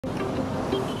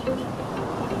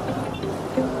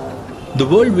The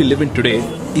world we live in today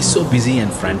is so busy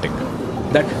and frantic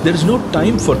that there is no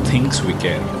time for things we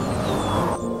care.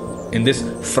 In this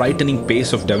frightening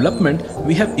pace of development,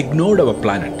 we have ignored our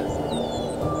planet.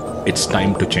 It's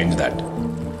time to change that.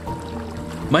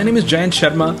 My name is Jayanth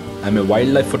Sharma. I'm a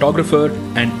wildlife photographer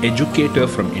and educator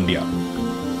from India.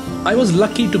 I was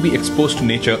lucky to be exposed to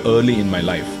nature early in my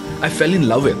life. I fell in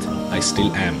love with, I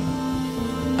still am.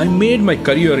 I made my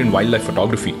career in wildlife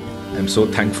photography. I'm so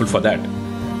thankful for that.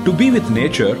 To be with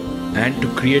nature and to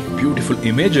create beautiful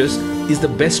images is the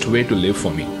best way to live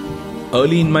for me.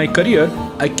 Early in my career,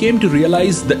 I came to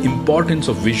realize the importance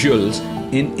of visuals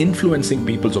in influencing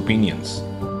people's opinions.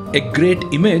 A great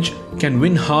image can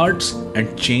win hearts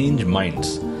and change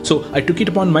minds. So I took it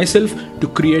upon myself to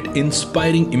create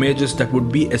inspiring images that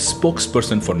would be a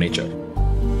spokesperson for nature.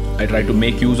 I try to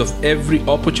make use of every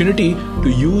opportunity to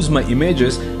use my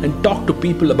images and talk to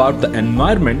people about the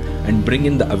environment and bring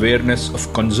in the awareness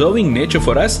of conserving nature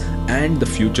for us and the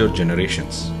future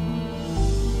generations.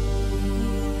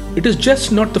 It is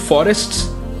just not the forests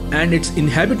and its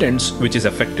inhabitants which is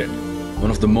affected.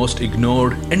 One of the most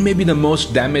ignored and maybe the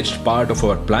most damaged part of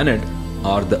our planet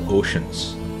are the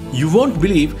oceans. You won't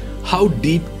believe how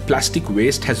deep plastic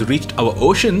waste has reached our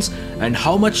oceans and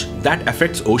how much that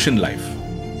affects ocean life.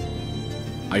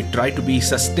 I try to be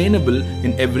sustainable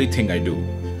in everything I do.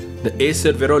 The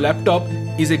Acer Vero laptop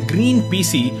is a green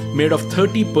PC made of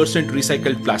 30%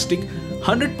 recycled plastic,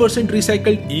 100%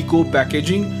 recycled eco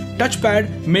packaging,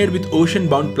 touchpad made with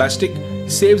ocean-bound plastic,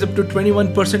 saves up to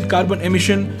 21% carbon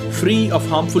emission, free of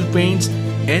harmful paints,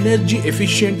 energy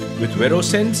efficient with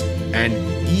VeroSense, and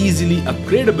easily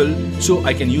upgradable so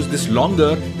I can use this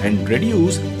longer and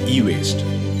reduce e-waste.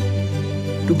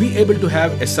 To be able to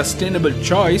have a sustainable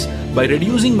choice by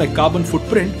reducing my carbon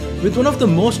footprint with one of the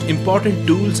most important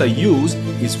tools I use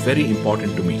is very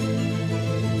important to me.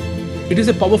 It is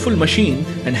a powerful machine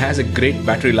and has a great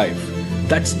battery life.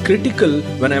 That's critical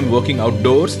when I'm working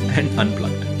outdoors and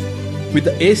unplugged. With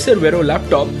the Acer Vero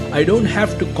laptop, I don't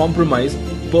have to compromise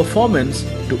performance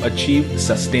to achieve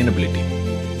sustainability.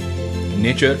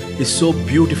 Nature is so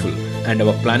beautiful and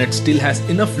our planet still has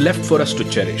enough left for us to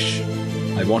cherish.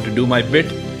 I want to do my bit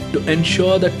to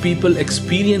ensure that people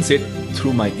experience it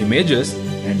through my images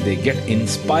and they get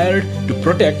inspired to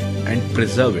protect and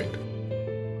preserve it.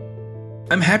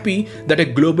 I'm happy that a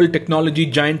global technology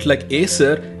giant like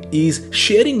Acer is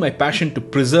sharing my passion to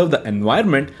preserve the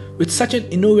environment with such an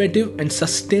innovative and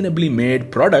sustainably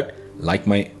made product like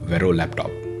my Vero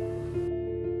laptop.